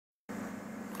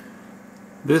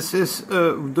This is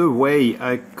the way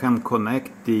I can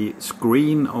connect the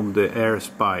screen of the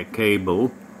Airspy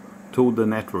cable to the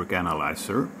network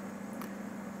analyzer.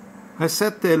 I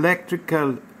set the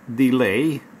electrical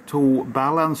delay to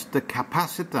balance the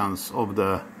capacitance of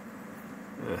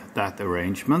that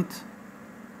arrangement.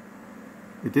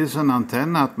 It is an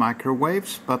antenna at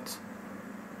microwaves, but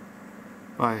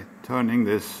by turning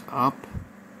this up,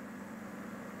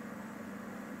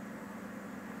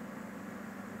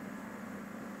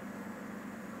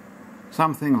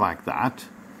 something like that.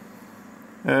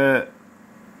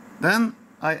 Then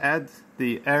I add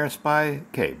the Airspy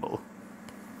cable,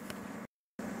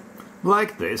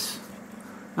 like this,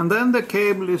 and then the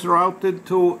cable is routed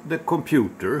to the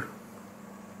computer,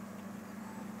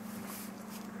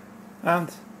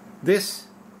 and this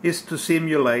is to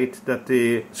simulate that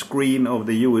the screen of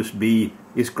the USB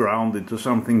is grounded to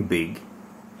something big.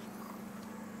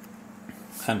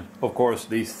 And of course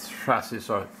these chassis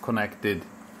are connected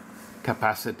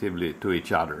capacitively to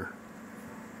each other.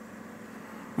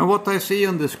 And what I see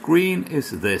on the screen is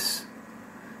this.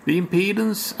 The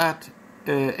impedance at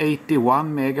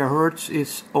 81 megahertz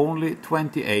is only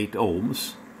 28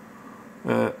 ohms.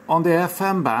 On the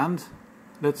FM band,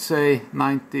 let's say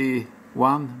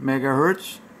 91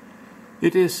 megahertz,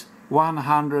 it is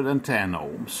 110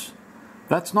 ohms.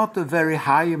 That's not a very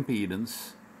high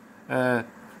impedance,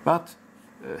 but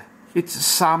it's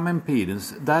some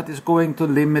impedance that is going to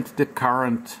limit the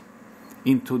current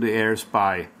into the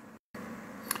Airspy.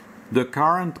 The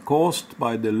current caused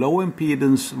by the low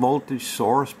impedance voltage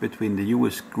source between the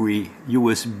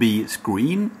USB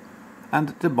screen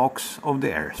and the box of the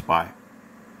Airspy.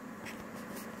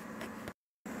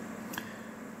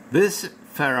 This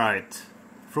ferrite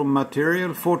from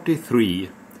material 43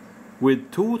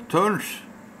 with 2 turns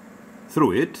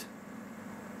through it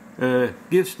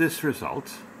gives this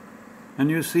result. And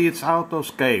you see it's out of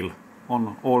scale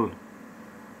on all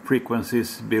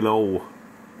frequencies below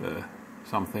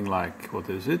something like, what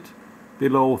is it?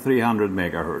 Below 300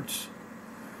 megahertz.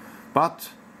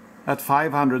 But at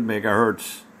 500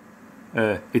 megahertz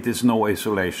it is no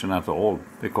isolation at all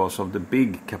because of the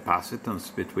big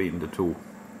capacitance between the two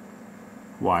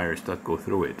wires that go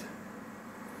through it.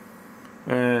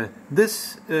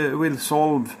 This will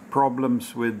solve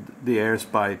problems with the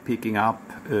Airspy picking up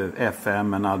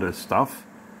FM and other stuff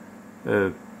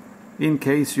in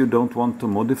case you don't want to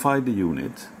modify the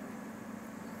unit.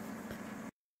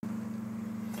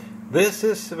 This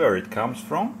is where it comes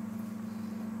from,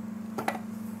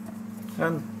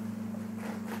 and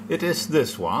it is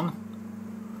this one,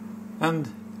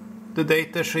 and the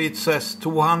datasheet says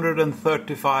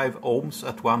 235 ohms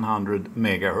at 100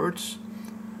 megahertz.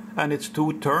 And it's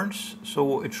 2 turns,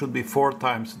 so it should be 4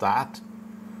 times that,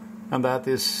 and that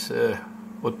is,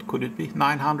 what could it be,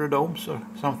 900 ohms or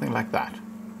something like that.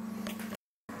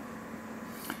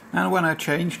 And when I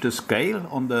change the scale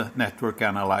on the network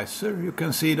analyzer, you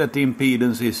can see that the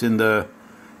impedance is in the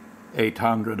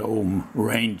 800 ohm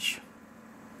range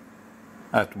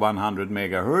at 100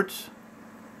 megahertz.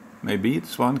 Maybe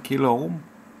it's 1 kilo ohm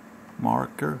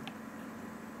marker,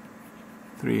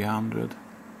 300.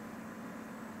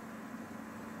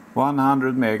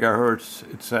 100 megahertz,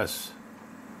 it says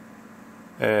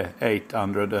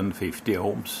 850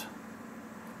 ohms.